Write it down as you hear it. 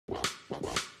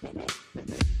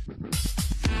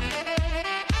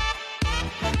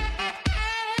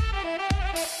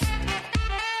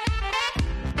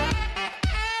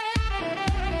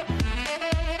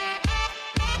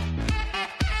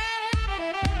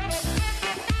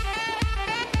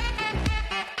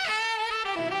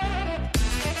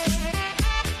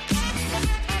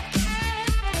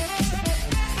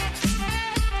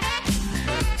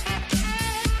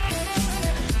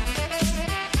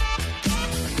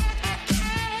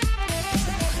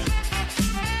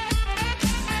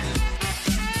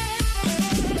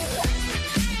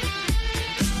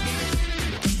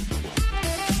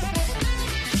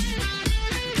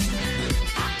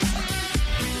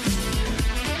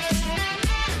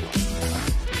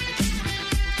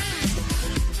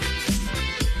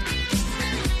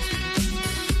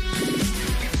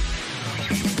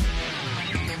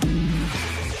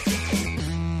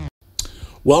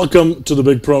Welcome to the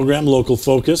big program, Local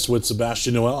Focus, with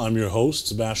Sebastian Noel. I'm your host,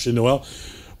 Sebastian Noel.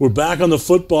 We're back on the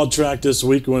football track this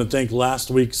week. We want to thank last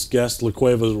week's guest, La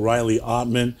Cueva's Riley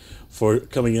Ottman, for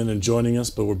coming in and joining us.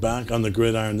 But we're back on the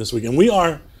gridiron this week, and we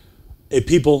are a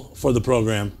people for the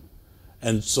program.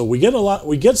 And so we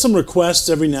get some requests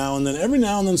every now and then. Every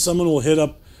now and then, someone will hit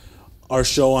up our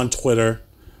show on Twitter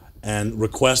and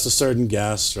request a certain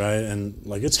guest, right? And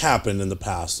like it's happened in the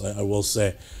past, I will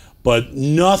say, but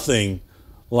nothing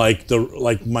like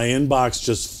my inbox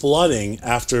just flooding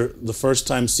after the first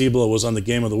time Cibola was on the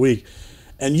Game of the Week.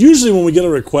 And usually when we get a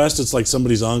request, it's like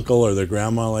somebody's uncle or their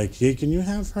grandma, like, hey, can you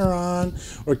have her on?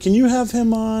 Or can you have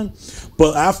him on?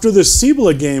 But after the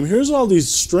Cibola game, here's all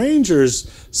these strangers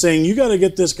saying, you got to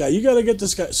get this guy, you got to get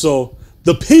this guy. So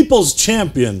the people's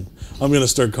champion, I'm going to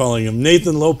start calling him,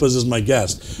 Nathan Lopez, is my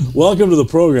guest. Welcome to the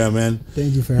program, man.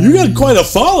 Thank you for having me. You got quite a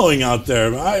following out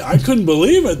there. I couldn't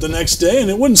believe it the next day, and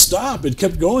it wouldn't stop. It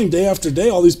kept going day after day.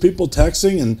 All these people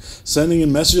texting and sending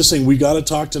in messages saying, we got to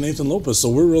talk to Nathan Lopez. So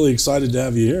we're really excited to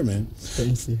have you here, man.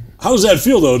 Thank you. How does that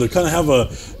feel, though, to kind of have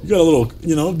you got a little,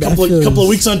 couple of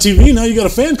weeks on TV, now you got a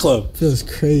fan club? Feels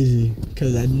crazy,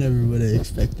 because I never would have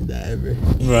expected that ever.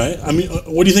 Right. I mean,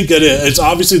 what do you think that is? It's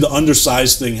obviously the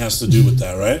undersized thing has to do with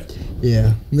that, right?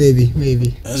 Yeah, maybe.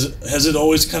 Has it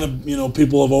always kind of,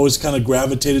 people have always kind of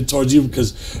gravitated towards you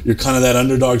because you're kind of that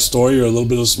underdog story, you're a little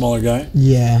bit of a smaller guy?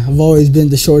 Yeah, I've always been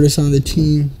the shortest on the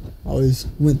team. Always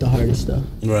went the hardest stuff.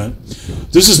 Right.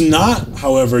 This is not,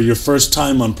 however, your first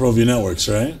time on Proview Networks,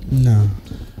 right? No.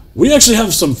 We actually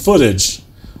have some footage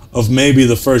of maybe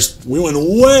the first, we went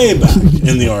way back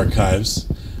in the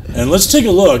archives. And let's take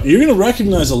a look. You're going to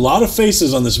recognize a lot of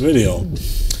faces on this video,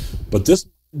 but this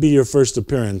will be your first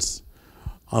appearance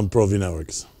on Proview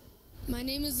Networks. My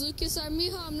name is Lucas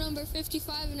Armijo. I'm number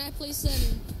 55 and I play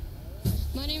center.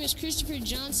 My name is Christopher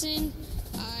Johnson.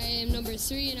 I am number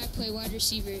 3 and I play wide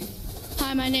receiver.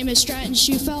 Hi, my name is Stratton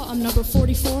Schufelt. I'm number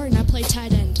 44 and I play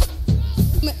tight end.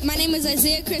 My name is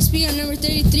Isaiah Crispy. I'm number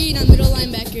 33 and I'm middle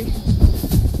linebacker.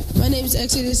 My name is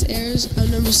Exodus Ayers. I'm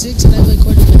number 6 and I play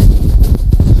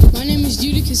quarterback. My name is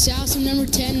Judy Casals. I'm number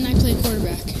 10 and I play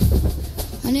quarterback.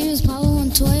 My name is Paulo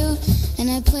Montoya and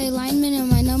I play lineman and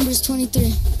my number is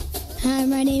 23. Hi,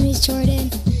 my name is Jordan.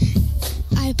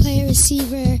 I play a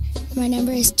receiver. My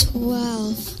number is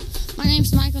 12. My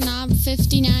name's Michael Knob,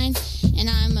 59, and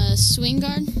I'm a swing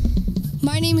guard.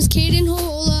 My name is Caden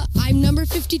Hoola. I'm number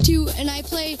 52, and I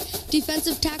play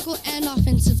defensive tackle and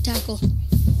offensive tackle.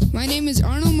 My name is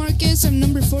Arnold Marquez. I'm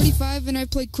number 45, and I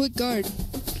play quick guard.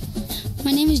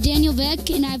 My name is Daniel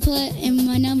Beck, and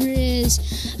my number is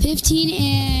 15,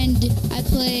 and I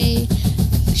play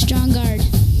strong guard.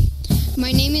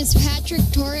 My name is Patrick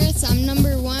Torres. I'm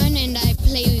number 1, and I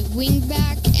play wing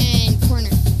back and corner.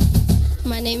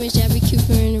 My name is Jabby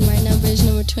Cooper, and my number is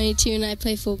number 22, and I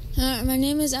play football. My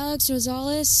name is Alex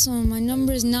Rosales. My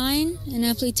number is 9, and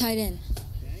I play tight end.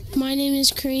 My name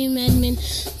is Kareem Edmond.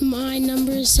 My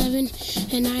number is 7,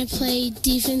 and I play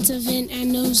defensive end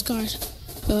and nose guard.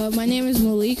 My name is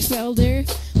Malik Felder.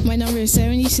 My number is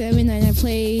 77, and I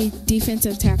play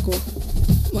defensive tackle.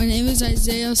 My name is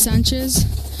Isaiah Sanchez,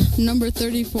 number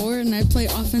 34, and I play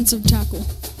offensive tackle.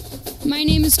 My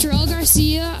name is Terrell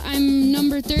Garcia. I'm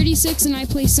number 36 and I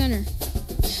play center.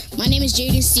 My name is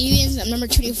Jaden Stevens. I'm number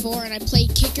 24 and I play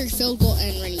kicker, field goal,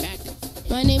 and running back.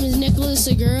 My name is Nicholas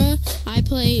Segura. I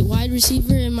play wide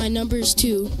receiver and my number is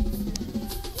 2.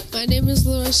 My name is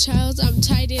Lewis Childs. I'm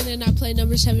tight end and I play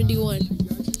number 71.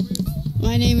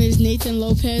 My name is Nathan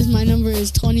Lopez. My number is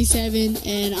 27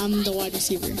 and I'm the wide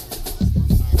receiver.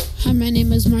 Hi, my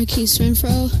name is Marquise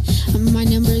Renfro. My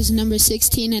number is number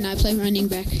 16 and I play running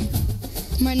back.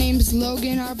 My name is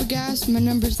Logan Arbogast. My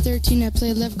number is 13. I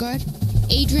play left guard.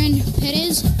 Adrian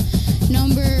Perez,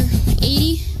 number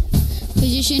 80,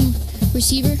 position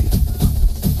receiver.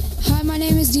 Hi, my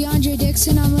name is DeAndre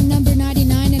Dixon. I'm a number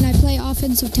 99 and I play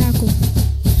offensive tackle.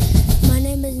 My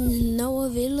name is Noah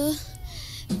Villa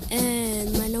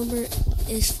and my number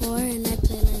is 4 and I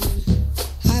play lineman.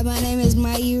 Hi, my name is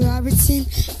Mayu Robertson.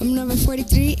 I'm number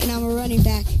 43 and I'm a running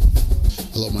back.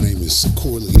 Hello, my name is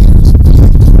Corley.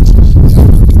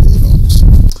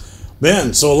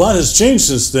 Man, so a lot has changed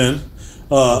since then.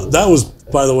 That was,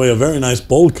 by the way, a very nice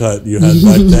bowl cut you had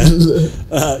back then.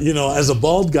 As a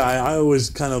bald guy, I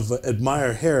always kind of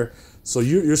admire hair. So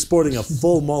you're sporting a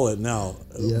full mullet now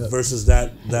versus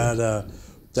that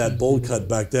bowl cut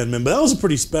back then, man. But that was a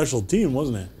pretty special team,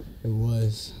 wasn't it? It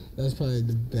was. That was probably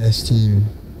the best team.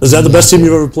 Is that the best team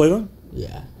you've ever played on?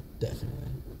 Yeah, definitely.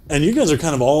 And you guys are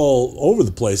kind of all over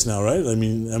the place now, right? I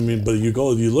mean, but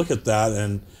you look at that,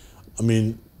 and I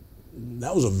mean,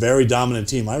 that was a very dominant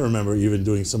team. I remember even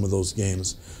doing some of those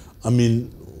games. I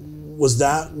mean, was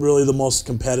that really the most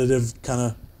competitive kind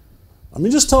of? I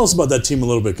mean, just tell us about that team a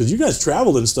little bit, because you guys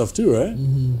traveled and stuff too, right?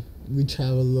 Mm-hmm. We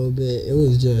traveled a little bit. It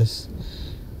was just,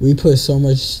 we put so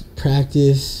much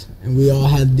practice, and we all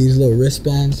had these little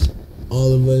wristbands.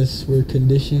 All of us were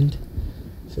conditioned,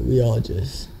 so we all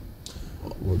just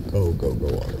would go all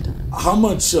the time. How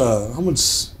much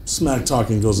smack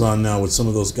talking goes on now with some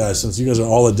of those guys, since you guys are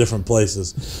all at different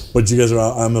places, but you guys are,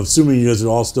 I'm assuming you guys are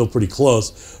all still pretty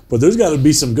close, but there's got to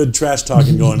be some good trash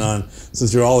talking going on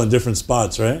since you're all in different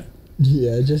spots, right?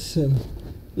 Yeah, just some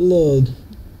little,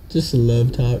 just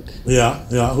love talk. Yeah.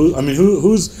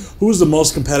 Who's the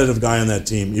most competitive guy on that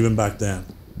team, even back then?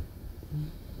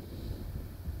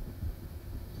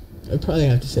 I'd probably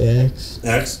have to say X.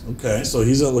 X, okay. So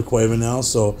he's at La Cueva now.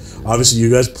 So obviously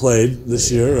you guys played this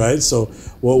year, right? So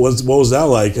what was that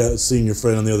like, seeing your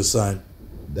friend on the other side?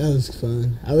 That was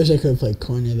fun. I wish I could have played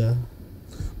corner though.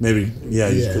 Maybe, yeah.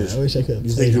 I wish I could have.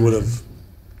 You think you would have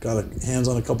got hands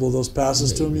on a couple of those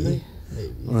passes to him? You think?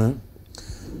 Maybe. All right.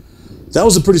 That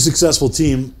was a pretty successful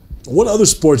team. What other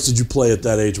sports did you play at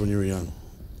that age when you were young?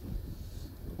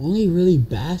 Only really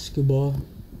basketball.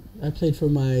 I played for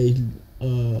my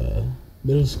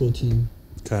middle school team.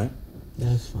 Okay.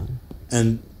 That was fun.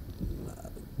 And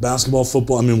basketball,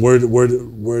 football. I mean,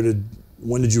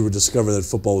 when did you discover that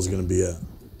football was going to be at?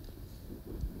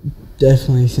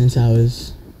 Definitely since I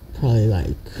was probably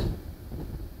like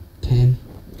 10.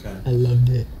 Okay. I loved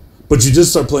it. But you did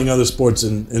start playing other sports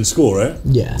in school, right?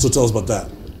 Yeah. So tell us about that.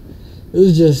 It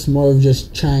was just more of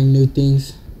just trying new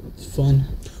things. It's fun.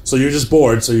 So you're just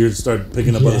bored, so you start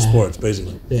picking up other sports,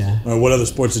 basically. Yeah. All right, what other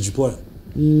sports did you play?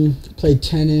 Played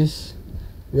tennis,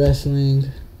 wrestling,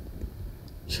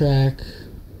 track.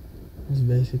 That's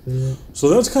basically it. So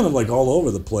that's kind of like all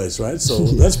over the place, right? So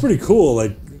that's pretty cool,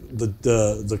 like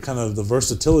the kind of the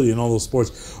versatility in all those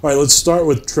sports. All right, let's start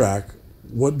with track.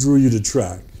 What drew you to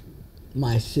track?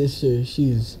 My sister,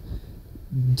 she's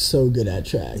so good at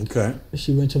track. Okay.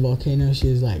 She went to Volcano. She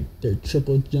was like their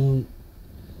triple jump,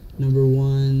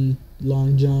 #1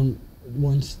 long jump,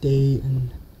 1 state,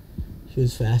 and she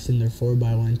was fast in their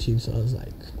 4x1 team. So I was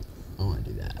like, I want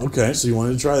to do that. Okay, so you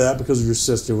wanted to try that because of your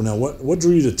sister. Now, what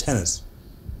drew you to tennis?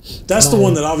 That's the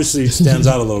one that obviously stands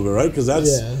out a little bit, right? Because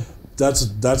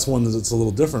that's one that's a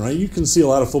little different, right? You can see a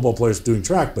lot of football players doing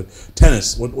track, but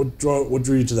tennis, what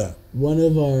drew you to that? One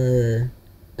of our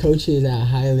coaches at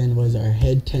Highland was our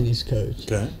head tennis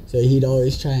coach. Okay. So he'd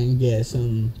always try and get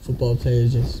some football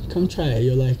players, just come try it,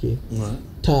 you'll like it. Right.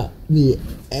 Taught me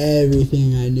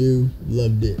everything I knew,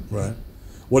 loved it. Right.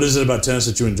 What is it about tennis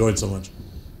that you enjoyed so much?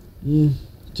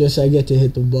 Just I get to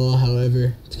hit the ball,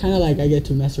 however. It's kind of like I get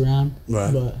to mess around.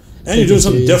 Right. But and you're doing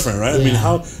something different, right? Yeah. I mean,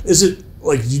 how is it,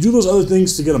 like, do you do those other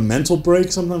things to get a mental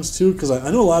break sometimes too? Because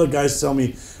I know a lot of guys tell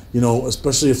me, you know,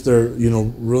 especially if they're, you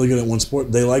know, really good at one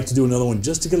sport, they like to do another one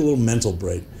just to get a little mental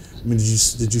break. I mean,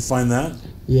 did you find that?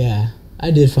 Yeah,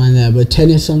 I did find that, but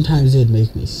tennis sometimes did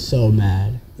make me so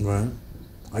mad. Right.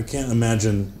 I can't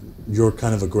imagine your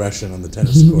kind of aggression on the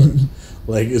tennis court.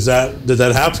 Like, did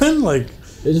that happen? Like,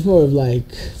 it's more of like,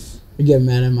 I get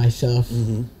mad at myself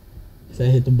because I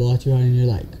hit the ball too hard, and you're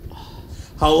like, oh.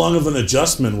 How long of an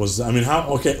adjustment was, I mean,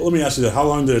 okay, let me ask you that. How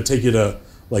long did it take you to,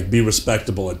 like, be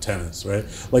respectable at tennis, right?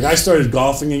 Like, I started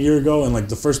golfing a year ago, and, like,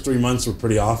 the first 3 months were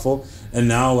pretty awful, and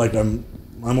now, like, I'm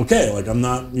okay. Like, I'm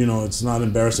not, you know, it's not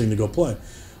embarrassing to go play.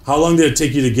 How long did it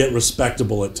take you to get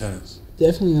respectable at tennis?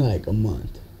 Definitely like a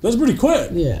month. That's pretty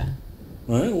quick. Yeah.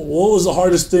 Right? What was the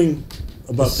hardest thing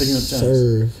about picking up tennis?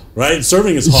 Serve. Right?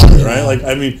 Serving is hard, right? Like,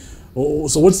 I mean,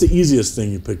 so what's the easiest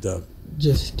thing you picked up?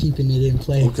 Just keeping it in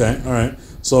play. Okay, all right.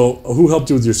 So who helped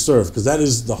you with your serve? Because that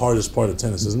is the hardest part of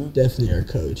tennis, isn't it? Definitely our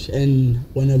coach and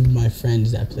one of my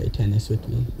friends that play tennis with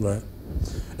me. Right.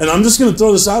 And I'm just going to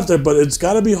throw this out there, but it's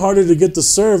got to be harder to get the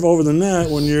serve over the net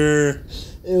when you're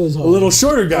a little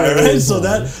shorter guy, right? So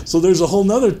there's a whole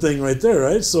nother thing right there,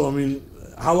 right? So, I mean,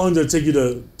 how long did it take you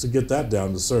to get that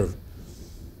down, to serve?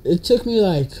 It took me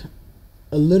like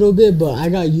a little bit, but I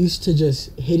got used to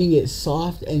just hitting it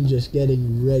soft and just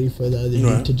getting ready for the other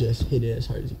dude to just hit it as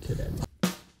hard as he could at me.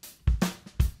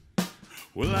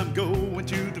 Well, I'm going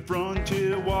to the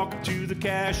frontier, walking to the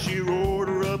cashier,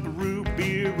 order up a root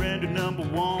beer and a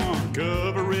 #1.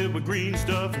 Cover it with green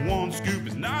stuff, 1 scoop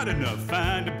is not enough.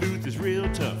 Find a booth is real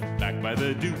tough, back by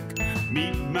the Duke.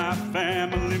 Meet my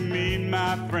family, meet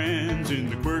my friends in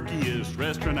the quirkiest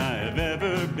restaurant I have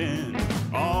ever been.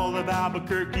 All of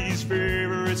Albuquerque's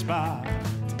favorite spot,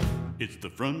 it's the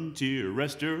Frontier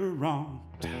Restaurant.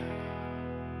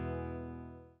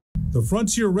 The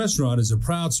Frontier Restaurant is a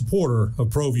proud supporter of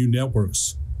Proview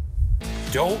Networks.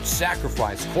 Don't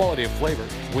sacrifice quality and flavor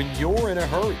when you're in a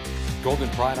hurry. Golden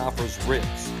Pride offers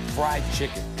ribs, fried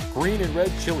chicken, green and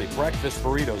red chili breakfast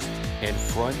burritos, and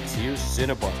Frontier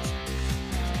Cinnabons.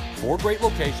 4 great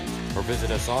locations, or visit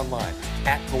us online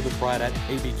at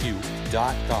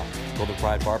goldenpride@abq.com. Golden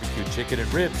Pride Barbecue Chicken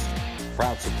and Ribs,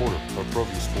 proud supporter of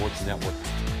Proview Sports Network.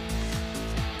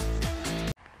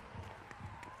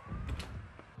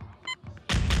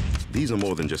 These are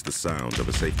more than just the sounds of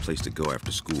a safe place to go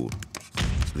after school.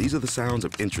 These are the sounds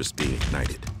of interest being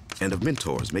ignited and of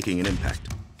mentors making an impact.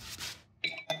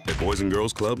 At Boys and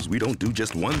Girls Clubs, we don't do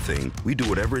just one thing. We do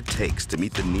whatever it takes to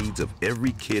meet the needs of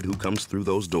every kid who comes through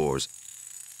those doors.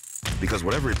 Because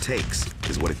whatever it takes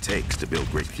is what it takes to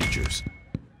build great futures.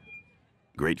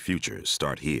 Great futures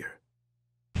start here.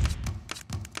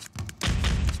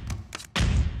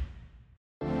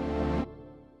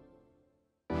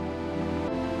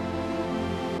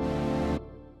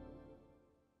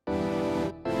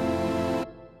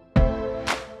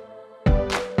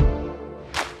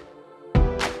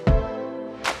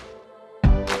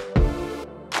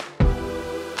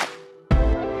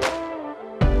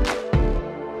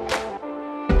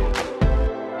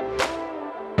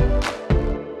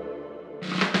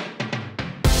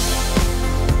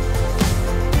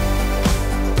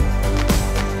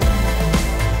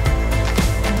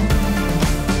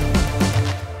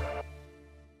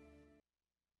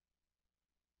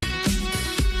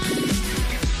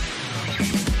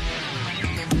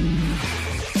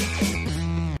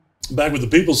 Back with the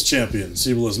People's Champion,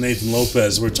 Cibola is Nathan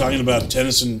Lopez. We were talking about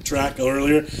tennis and track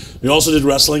earlier. You also did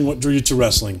wrestling. What drew you to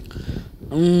wrestling?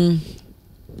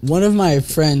 One of my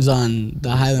friends on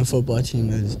the Highland football team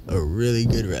is a really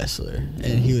good wrestler,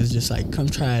 and he was just like, come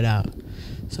try it out.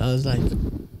 So I was like,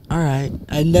 all right.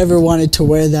 I never wanted to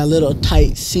wear that little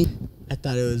tight seat. I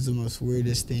thought it was the most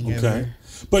weirdest thing ever.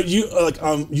 But you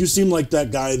you seem like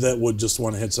that guy that would just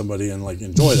want to hit somebody and like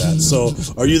enjoy that. So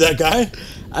are you that guy?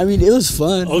 I mean, it was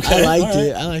fun. Okay, I liked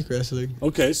it. I like wrestling.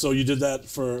 Okay, so you did that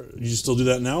you still do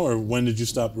that now, or when did you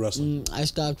stop wrestling? I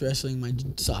stopped wrestling my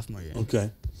sophomore year. Okay.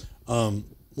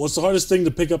 What's the hardest thing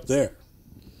to pick up there?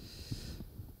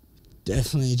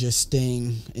 Definitely just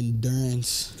staying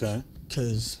endurance. Okay.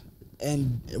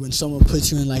 And when someone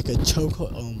puts you in like a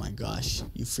chokehold, oh my gosh,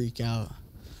 you freak out.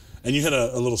 And you had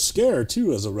a little scare,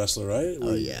 too, as a wrestler, right?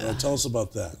 Oh, yeah. Tell us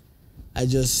about that. I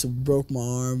just broke my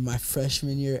arm my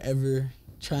freshman year ever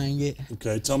trying it.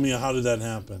 Okay, tell me, how did that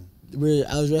happen?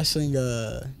 I was wrestling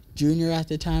a junior at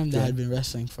the time that had been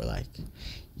wrestling for like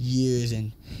years,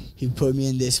 and he put me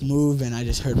in this move, and I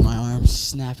just heard my arm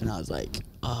snap, and I was like,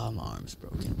 oh, my arm's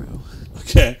broken, bro.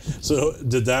 Okay, so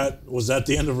was that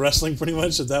the end of wrestling pretty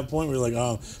much at that point? We were like,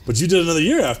 oh, but you did another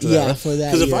year after that, right? For that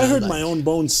year. Because if I heard my own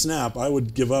bone snap, I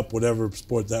would give up whatever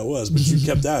sport that was, but you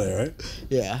kept at it, right?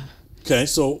 Yeah. Okay,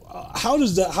 so how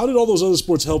did all those other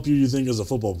sports help you think, as a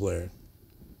football player?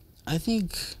 I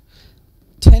think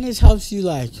tennis helps you,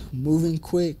 like, moving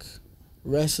quick.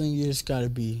 Wrestling, you gotta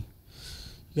be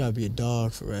a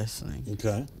dog for wrestling.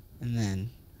 Okay. And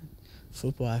then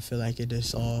football, I feel like it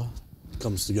just all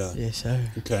comes together. Yes, sir.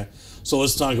 Okay. So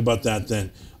let's talk about that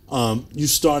then. You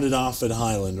started off at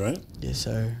Highland, right? Yes,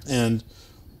 sir. And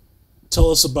tell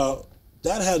us about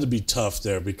that. Had to be tough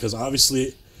there, because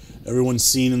obviously everyone's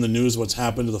seen in the news what's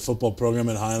happened to the football program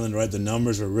at Highland, right? The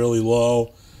numbers are really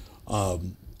low.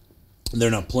 They're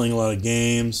not playing a lot of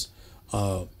games.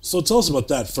 So tell us about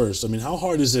that first. I mean, how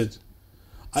hard is it?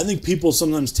 I think people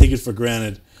sometimes take it for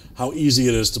granted how easy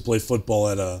it is to play football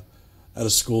at a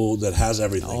school that has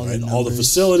everything, right? All the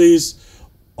facilities,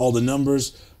 all the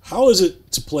numbers. How is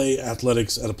it to play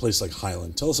athletics at a place like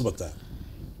Highland? Tell us about that.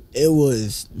 It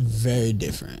was very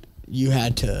different. You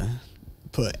had to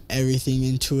put everything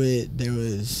into it. There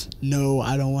was no,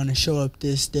 I don't want to show up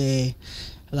this day,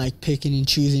 like picking and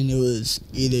choosing. It was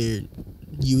either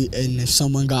you, and if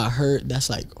someone got hurt, that's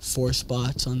like 4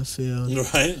 spots on the field.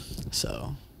 Right.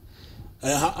 So.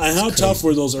 And how tough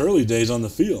were those early days on the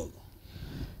field?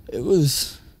 It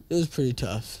was pretty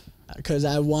tough, because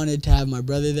I wanted to have my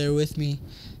brother there with me.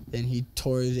 Then he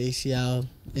tore his ACL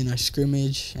in a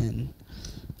scrimmage, and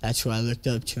that's who I looked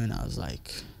up to, and I was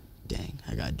like, dang,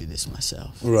 I got to do this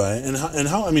myself. Right. And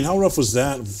how rough was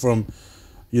that from,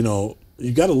 you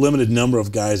got a limited number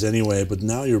of guys anyway, but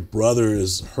now your brother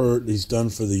is hurt, he's done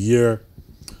for the year.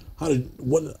 How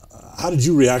did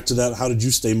you react to that? How did you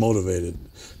stay motivated?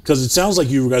 Because it sounds like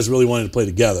you guys really wanted to play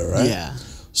together, right? Yeah.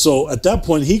 So at that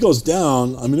point, he goes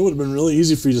down. I mean, it would have been really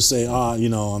easy for you to say,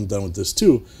 I'm done with this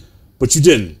too. But you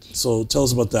didn't. So tell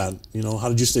us about that. How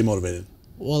did you stay motivated?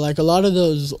 Well, like a lot of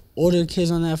those older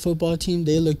kids on that football team,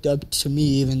 they looked up to me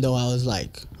even though I was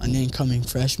like an incoming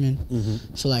freshman.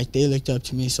 Mm-hmm. So like they looked up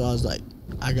to me, so I was like,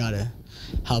 I gotta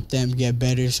help them get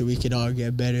better so we could all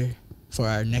get better for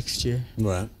our next year.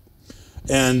 Right.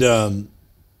 And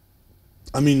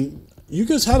I mean, you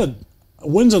guys had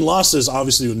wins and losses,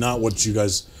 obviously not what you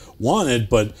guys wanted,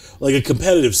 but like a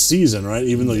competitive season, right?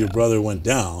 Even though your brother went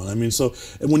down. I mean, so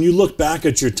when you look back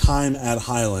at your time at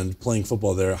Highland playing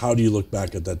football there, how do you look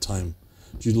back at that time?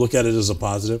 Do you look at it as a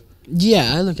positive?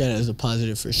 Yeah, I look at it as a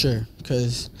positive for sure,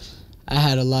 because we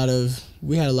had a lot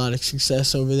of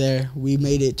success over there. We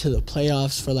made it to the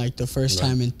playoffs for like the first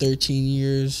time in 13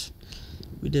 years.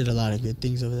 We did a lot of good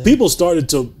things over there. People started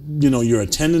to, your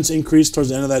attendance increased towards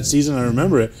the end of that season. I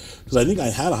remember it because I think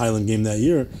I had a Highland game that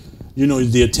year.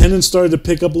 The attendance started to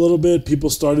pick up a little bit.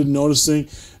 People started noticing.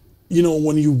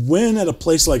 When you win at a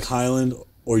place like Highland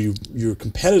or you're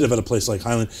competitive at a place like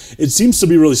Highland, it seems to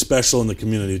be really special in the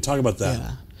community. Talk about that.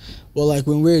 Yeah. Well, like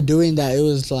when we were doing that, it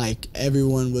was like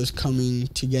everyone was coming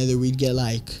together. We'd get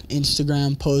like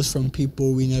Instagram posts from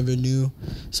people we never knew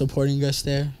supporting us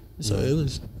there. So it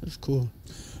was cool.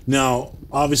 Now,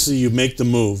 obviously, you make the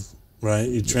move, right?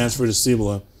 You transfer to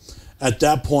Cibola. At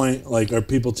that point, like, are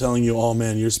people telling you, "Oh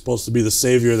man, you're supposed to be the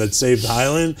savior that saved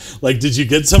Highland"? Like, did you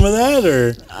get some of that,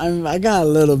 or? I got a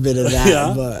little bit of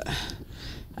that, but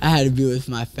I had to be with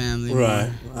my family.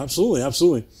 Right. More.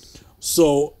 Absolutely.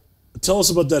 So, tell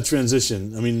us about that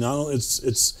transition. I mean, now it's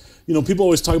people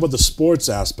always talk about the sports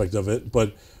aspect of it,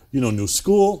 but new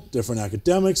school, different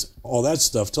academics, all that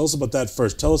stuff. Tell us about that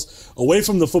first. Tell us, away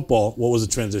from the football, what was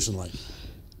the transition like?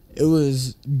 It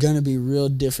was going to be real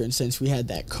different since we had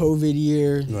that COVID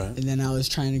year. Right. And then I was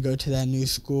trying to go to that new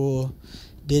school.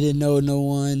 Didn't know no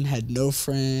one, had no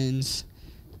friends,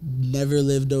 never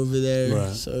lived over there.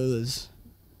 Right. So it was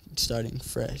starting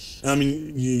fresh. I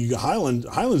mean,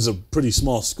 Highland's a pretty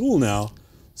small school now.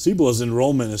 Cibola's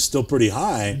enrollment is still pretty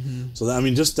high. Mm-hmm. So,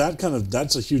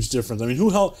 that's a huge difference. I mean, who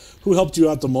helped you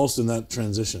out the most in that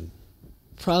transition?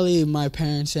 Probably my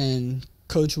parents and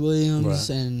Coach Williams Right.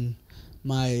 and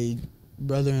my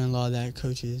brother-in-law that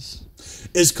coaches.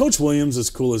 Is Coach Williams as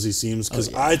cool as he seems?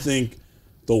 Because I think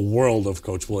the world of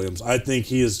Coach Williams. I think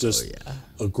he is just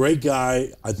a great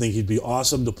guy. I think he'd be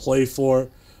awesome to play for.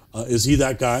 Is he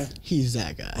that guy? He's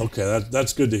that guy. Okay,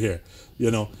 that's good to hear.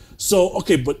 So,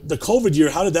 okay, but the COVID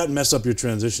year, how did that mess up your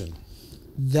transition?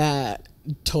 That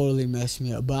totally messed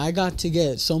me up. But I got to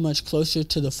get so much closer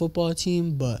to the football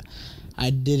team, but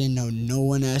I didn't know no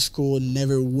one at school,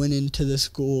 never went into the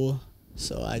school.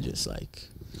 So I just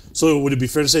So would it be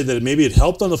fair to say that maybe it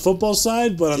helped on the football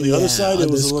side, but on the other side it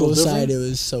was a little different? On the school side, it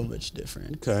was so much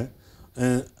different. Okay.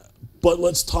 But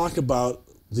let's talk about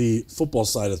the football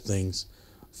side of things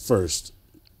first.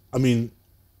 I mean,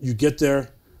 you get there.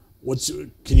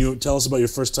 Can you tell us about your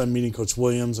first time meeting Coach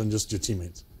Williams and just your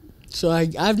teammates? So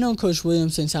I've known Coach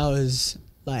Williams since I was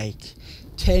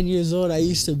 10 years old. I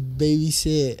used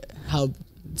to help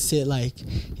sit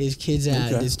his kids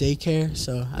at this daycare.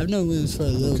 So I've known Williams for a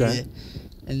little bit.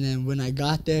 And then when I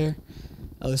got there,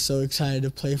 I was so excited to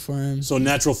play for him. So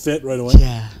natural fit right away?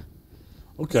 Yeah.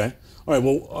 Okay. All right,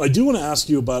 well, I do want to ask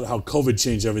you about how COVID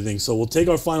changed everything. So we'll take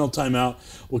our final time out.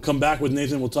 We'll come back with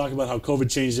Nathan. We'll talk about how COVID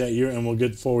changed that year, and we'll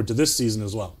get forward to this season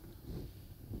as well.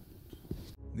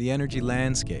 The energy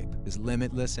landscape is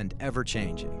limitless and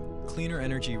ever-changing. Cleaner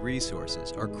energy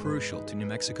resources are crucial to New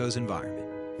Mexico's environment.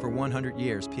 For 100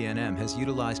 years, PNM has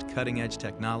utilized cutting-edge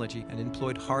technology and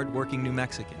employed hard-working New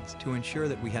Mexicans to ensure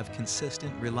that we have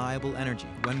consistent, reliable energy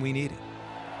when we need it.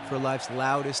 For life's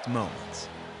loudest moments,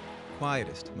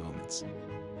 quietest moments,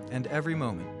 and every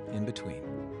moment in between.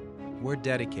 We're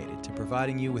dedicated to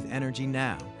providing you with energy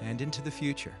now and into the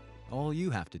future. All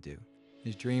you have to do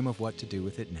is dream of what to do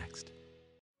with it next.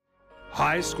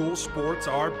 High school sports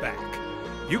are back.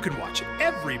 You can watch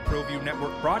every Proview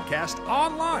Network broadcast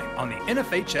online on the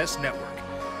NFHS Network.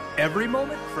 Every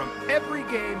moment from every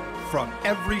game from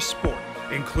every sport,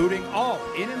 including all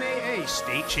NMAA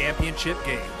state championship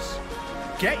games.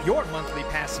 Get your monthly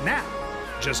pass now.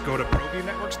 Just go to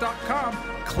ProviewNetworks.com,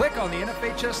 click on the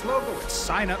NFHS logo, and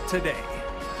sign up today.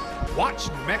 Watch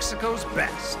New Mexico's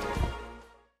best.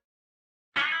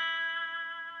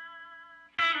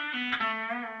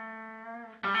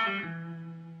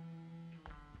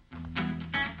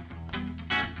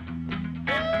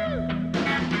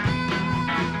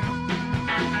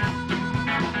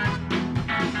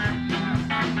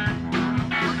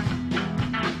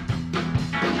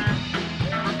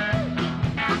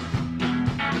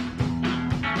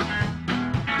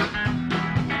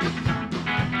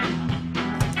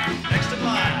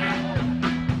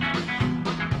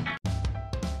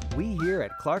 We here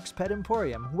at Clark's Pet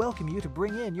Emporium welcome you to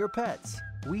bring in your pets.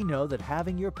 We know that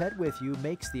having your pet with you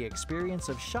makes the experience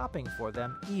of shopping for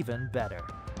them even better.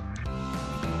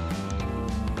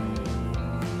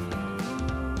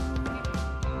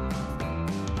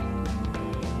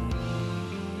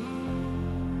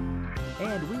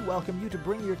 And we welcome you to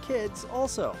bring your kids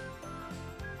also.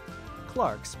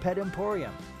 Clark's Pet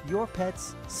Emporium, your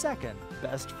pet's second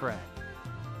best friend.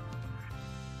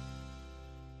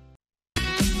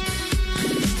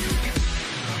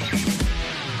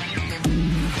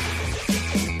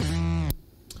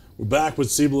 We're back with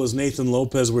Cibola's Nathan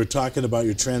Lopez. We're talking about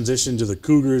your transition to the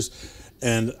Cougars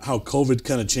and how COVID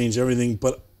kind of changed everything.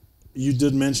 But you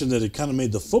did mention that it kind of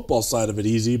made the football side of it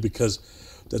easy because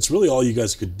that's really all you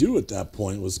guys could do at that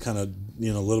point was kind of,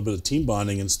 a little bit of team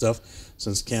bonding and stuff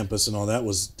since campus and all that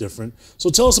was different. So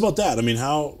tell us about that. I mean,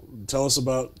 tell us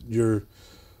about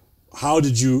how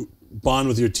did you bond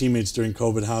with your teammates during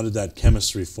COVID? How did that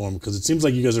chemistry form? Because it seems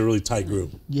like you guys are a really tight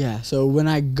group. Yeah, so when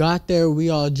I got there,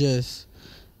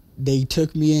 they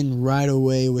took me in right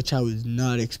away, which I was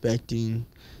not expecting.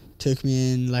 Took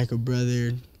me in like a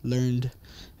brother, learned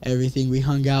everything. We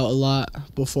hung out a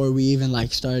lot before we even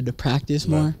started to practice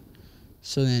more. Right.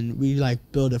 So then we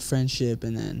built a friendship,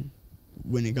 and then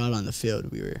when it got on the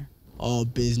field, we were all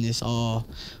business, all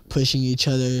pushing each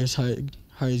other as hard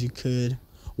as you could.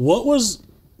 What was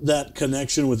that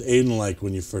connection with Aiden like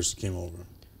when you first came over?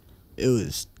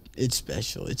 It's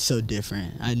special. It's so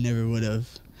different. I never would have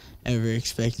ever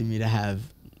expected me to have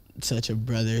such a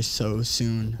brother so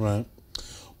soon. Right.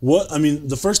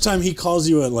 The first time he calls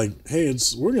you at hey,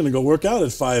 we're going to go work out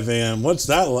at 5 a.m. What's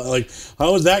that like?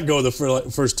 How would that go the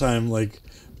first time?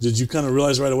 Did you kind of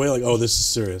realize right away, oh, this is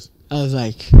serious? I was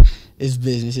like, it's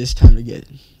business. It's time to get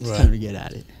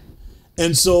at it.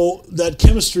 And so that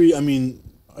chemistry, are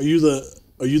you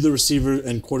the receiver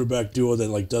and quarterback duo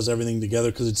that does everything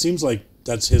together? Because it seems like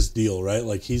that's his deal, right?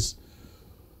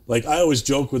 I always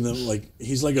joke with him,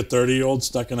 he's like a 30-year-old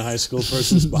stuck in a high school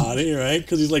person's body, right?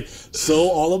 Because he's so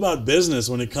all about business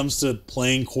when it comes to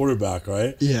playing quarterback,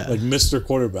 right? Yeah. Mr.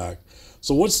 Quarterback.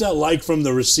 So what's that like from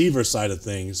the receiver side of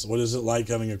things? What is it like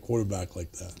having a quarterback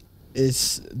like that?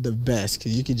 It's the best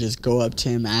because you can just go up to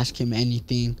him, ask him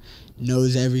anything,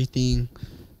 knows everything,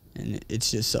 and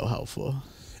it's just so helpful.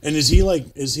 And is he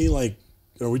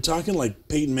are we talking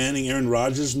Peyton Manning, Aaron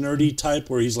Rodgers nerdy type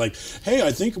where he's hey,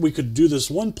 I think we could do this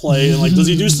one play, and does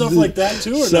he do stuff like that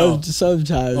too or no?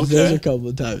 Sometimes. Okay. There's a couple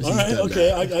of times. All right,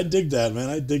 okay. I dig that, man.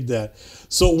 I dig that.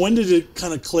 So when did it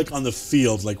kind of click on the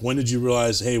field? When did you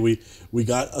realize, hey, we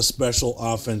got a special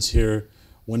offense here?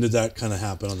 When did that kind of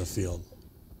happen on the field?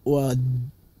 Well,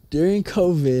 during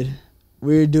COVID,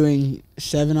 we were doing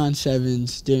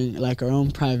 7-on-7s, doing our own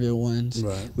private ones.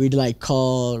 Right. We'd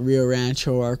call Rio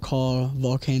Rancho or call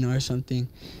Volcano or something,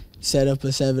 set up a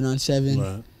 7-on-7,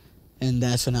 right. And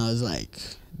that's when I was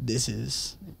this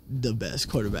is the best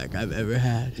quarterback I've ever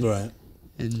had. Right.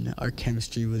 And our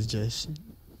chemistry was just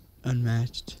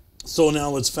unmatched. So now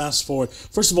let's fast forward.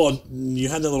 First of all, you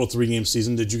had that little 3-game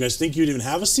season. Did you guys think you'd even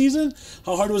have a season?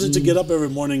 How hard was it to get up every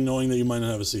morning knowing that you might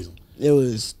not have a season? It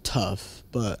was tough,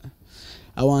 but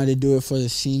I wanted to do it for the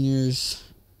seniors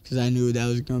because I knew that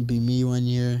was going to be me one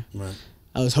year. Right.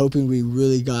 I was hoping we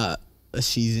really got a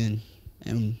season,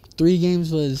 and 3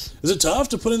 games was... Is it tough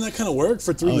to put in that kind of work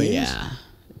for 3 games? Oh, yeah.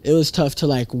 It was tough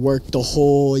to, work the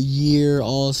whole year,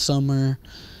 all summer,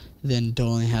 then to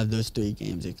only have those 3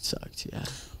 games. It sucked, yeah.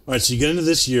 All right, so you get into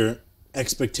this year.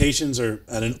 Expectations are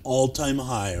at an all-time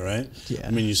high, right? Yeah.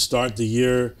 You start the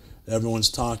year... Everyone's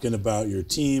talking about your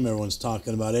team. Everyone's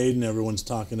talking about Aiden. Everyone's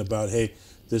talking about, hey,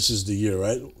 this is the year,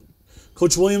 right?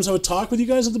 Coach Williams have a talk with you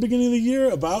guys at the beginning of the year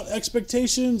about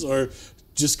expectations, or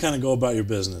just kind of go about your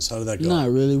business? How did that go? Not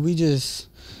really. We just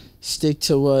stick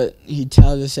to what he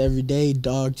tells us every day,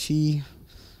 dog tea,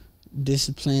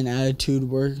 discipline, attitude,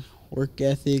 work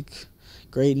ethic,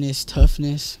 greatness,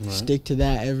 toughness. Right. Stick to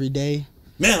that every day.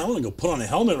 Man, I want to go put on a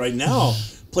helmet right now.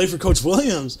 Play for Coach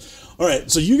Williams. All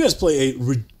right, so you guys play a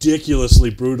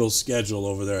ridiculously brutal schedule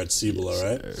over there at Cibola, yes,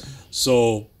 right? Sir.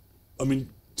 So,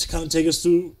 to kind of take us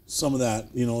through some of that,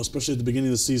 especially at the beginning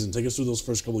of the season. Take us through those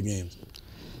first couple of games.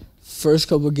 First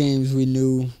couple of games, we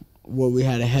knew what we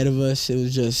had ahead of us. It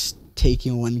was just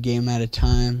taking one game at a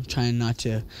time, trying not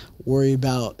to worry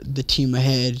about the team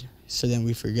ahead, so then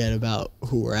we forget about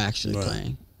who we're actually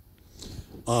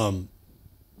playing.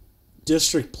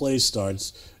 District play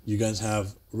starts. You guys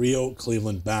have Rio,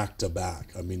 Cleveland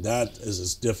back-to-back. That is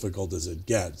as difficult as it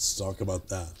gets. Talk about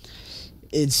that.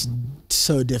 It's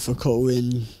so difficult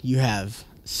when you have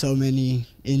so many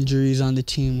injuries on the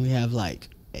team. We have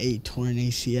 8 torn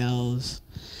ACLs.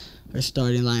 our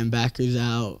starting linebackers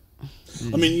out.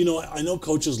 I mean, you know, I know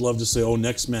coaches love to say, "Oh,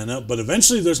 next man up," but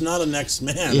eventually there's not a next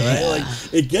man, right?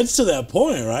 Like it gets to that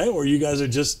point, right, where you guys are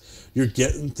you're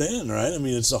getting thin, right? I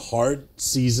mean, it's a hard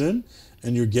season,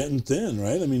 and you're getting thin,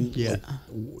 right? I mean, like,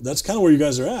 that's kind of where you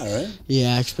guys are at, right?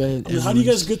 Yeah, I expect. I mean, how do you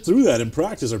guys get through that in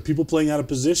practice? Are people playing out of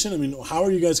position? I mean, how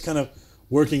are you guys kind of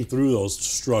working through those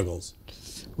struggles?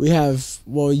 We have,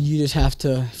 you just have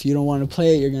to, if you don't want to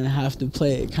play it, you're going to have to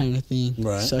play it kind of thing.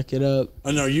 Right. Suck it up.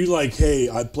 And are you like, hey,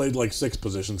 I played like 6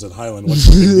 positions at Highland. What's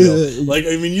the big deal? Like,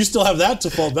 I mean, you still have that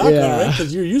to fall back on, right?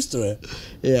 Because you're used to it.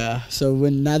 Yeah. So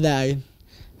now that I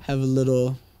have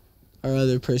our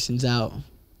other person's out,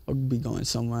 I'll be going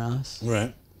somewhere else.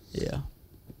 Right. Yeah.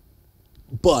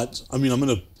 But, I mean, I'm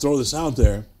going to throw this out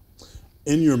there.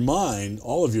 In your mind,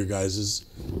 all of your guys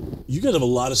you guys have a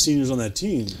lot of seniors on that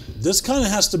team. This kind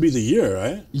of has to be the year,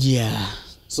 right? Yeah.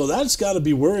 So that's got to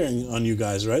be worrying on you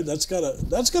guys, right? That's got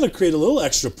to create a little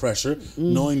extra pressure,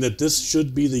 knowing that this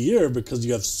should be the year because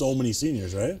you have so many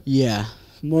seniors, right? Yeah,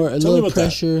 a little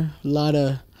pressure,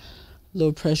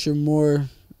 little pressure, more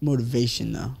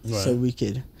motivation though. Right. So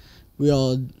we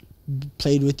all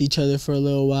played with each other for a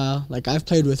little while. Like I've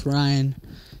played with Ryan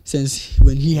since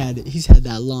when he's had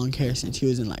that long hair since he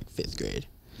was in like 5th grade.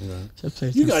 Right. So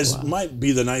you guys might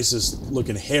be the nicest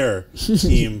looking hair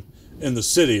team in the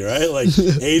city, right? Like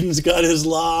Aiden's got his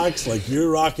locks, like you're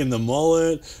rocking the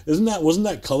mullet. Wasn't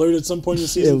that colored at some point in the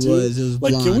season too? It was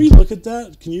like blonde. Can we look at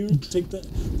that? Can you take that?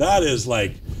 That is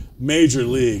like major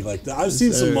league. Like I've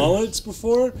seen some mullets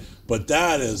before, but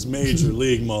that is major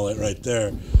league mullet right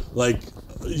there. Like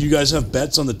you guys have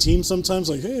bets on the team sometimes,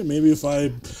 like, hey, maybe if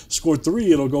I score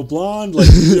 3, it'll go blonde. Like,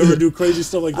 you ever do crazy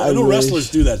stuff like that? I know wrestlers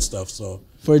do that stuff. So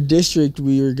for district,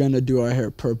 we were gonna do our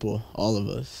hair purple, all of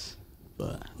us,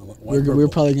 but we're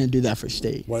probably gonna do that for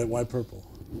state. Why purple?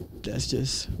 That's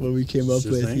just what we came up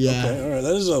with. Yeah. Okay. All right.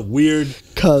 That is a weird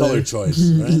color choice,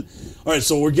 right? All right.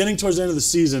 So we're getting towards the end of the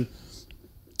season.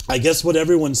 I guess what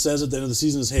everyone says at the end of the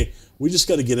season is, hey, we just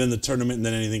got to get in the tournament and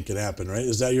then anything can happen, right?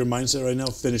 Is that your mindset right now?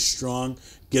 Finish strong,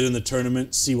 get in the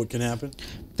tournament, see what can happen?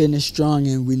 Finish strong,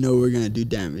 and we know we're going to do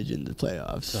damage in the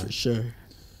playoffs for sure.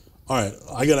 All right,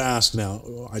 I got to ask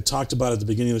now. I talked about at the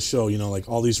beginning of the show, you know, like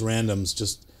all these randoms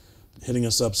just hitting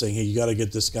us up saying, hey, you got to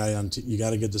get this guy on, you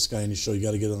got to get this guy on your show, you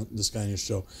got to get this guy on your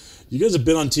show. You guys have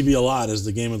been on TV a lot as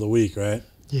the game of the week, right?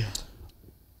 Yeah.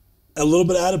 A little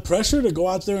bit added pressure to go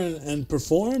out there and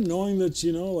perform, knowing that,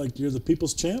 you know, like you're the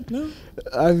people's champ now?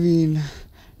 I mean,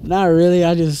 not really.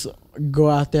 I just go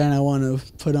out there and I want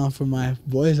to put on for my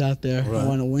boys out there. Right. I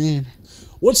want to win.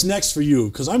 What's next for you?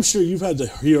 Because I'm sure you've had to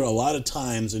hear a lot of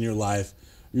times in your life,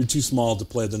 you're too small to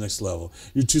play at the next level.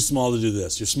 You're too small to do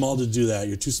this. You're small to do that.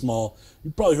 You're too small.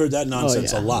 You probably heard that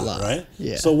nonsense a lot, right?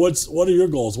 Yeah. So what are your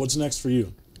goals? What's next for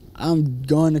you? I'm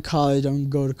going to college. I'm going to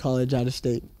go to college out of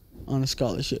state on a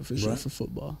scholarship for sure for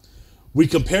football. We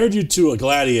compared you to a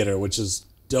gladiator, which is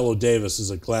Dello Davis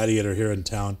is a gladiator here in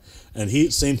town. And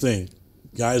same thing.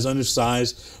 Guy's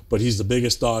undersized, but he's the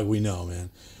biggest dog we know, man.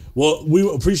 Well, we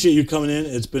appreciate you coming in.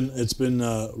 It's been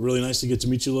really nice to get to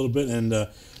meet you a little bit. And,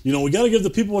 you know, we got to give the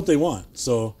people what they want.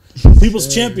 So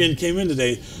People's Champion came in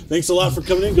today. Thanks a lot for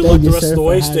coming in. Good luck the rest of the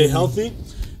way. Stay healthy.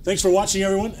 Thanks for watching,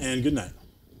 everyone, and good night.